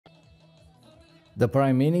The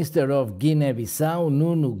Prime Minister of Guinea-Bissau,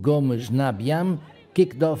 Nuno Gomes Nabiam,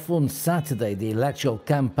 kicked off on Saturday the electoral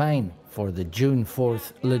campaign for the June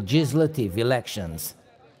 4th legislative elections.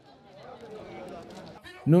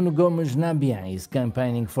 Nuno Gomes Nabiam is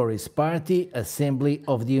campaigning for his party, Assembly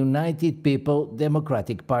of the United People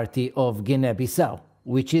Democratic Party of Guinea-Bissau,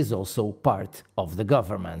 which is also part of the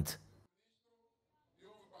government.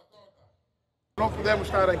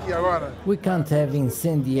 We can't have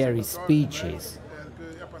incendiary speeches.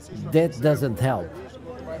 That doesn't help.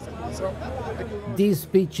 These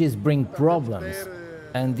speeches bring problems,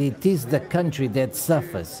 and it is the country that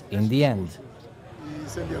suffers in the end.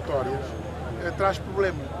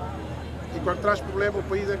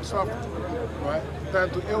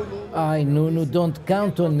 I, Nuno, don't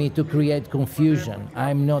count on me to create confusion.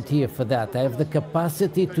 I'm not here for that. I have the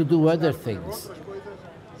capacity to do other things.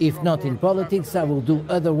 If not in politics, I will do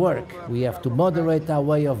other work. We have to moderate our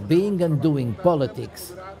way of being and doing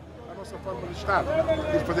politics.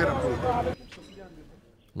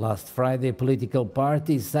 Last Friday, political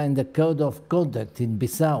parties signed a code of conduct in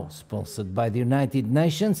Bissau, sponsored by the United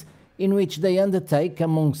Nations, in which they undertake,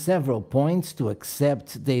 among several points, to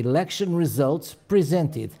accept the election results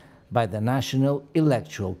presented by the National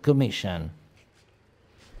Electoral Commission.